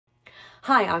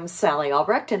Hi, I'm Sally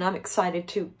Albrecht, and I'm excited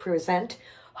to present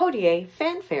Hodie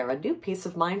Fanfare, a new piece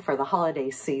of mine for the holiday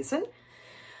season.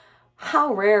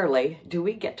 How rarely do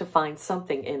we get to find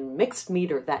something in mixed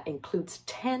meter that includes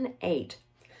 10/8?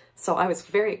 So I was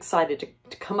very excited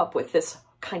to come up with this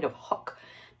kind of hook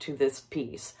to this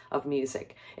piece of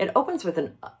music. It opens with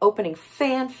an opening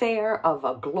fanfare of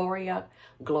a Gloria.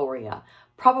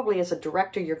 Probably as a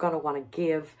director, you're going to want to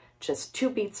give just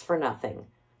 2 beats for nothing.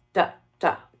 Da,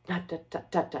 da, da, da, da,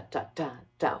 da, da, da, da,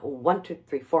 da. 1, 2,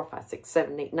 3, 4, 5, 6,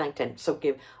 7, 8, 9, 10. So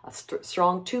give a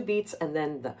strong 2 beats and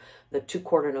then the 2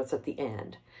 quarter notes at the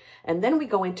end. And then we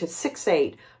go into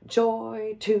 6/8,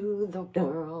 joy to the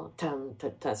world. Dun,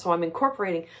 dun, dun. So I'm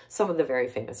incorporating some of the very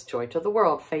famous Joy to the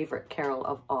World, favorite carol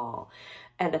of all.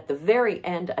 And at the very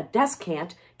end, a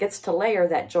descant gets to layer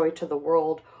that Joy to the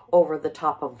World over the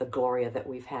top of the Gloria that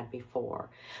we've had before.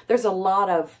 There's a lot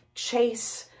of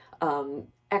chase,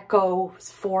 echo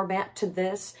format to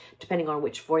this, depending on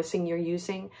which voicing you're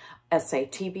using.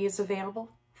 SATB is available,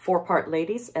 4-part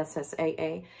ladies,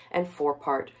 SSAA, and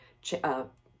 4-part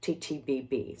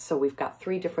TTBB. So we've got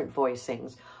 3 different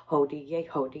voicings. Hodie,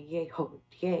 hodie,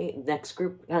 hodie. Next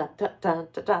group, da, da, da,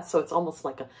 da. So it's almost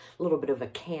like a little bit of a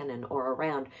canon or a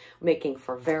round, making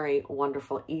for very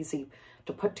wonderful, easy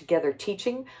to put together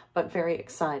teaching, but very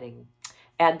exciting.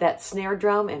 Add that snare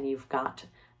drum and you've got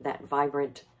that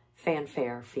vibrant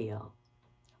fanfare feel.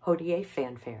 Hodie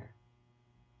Fanfare.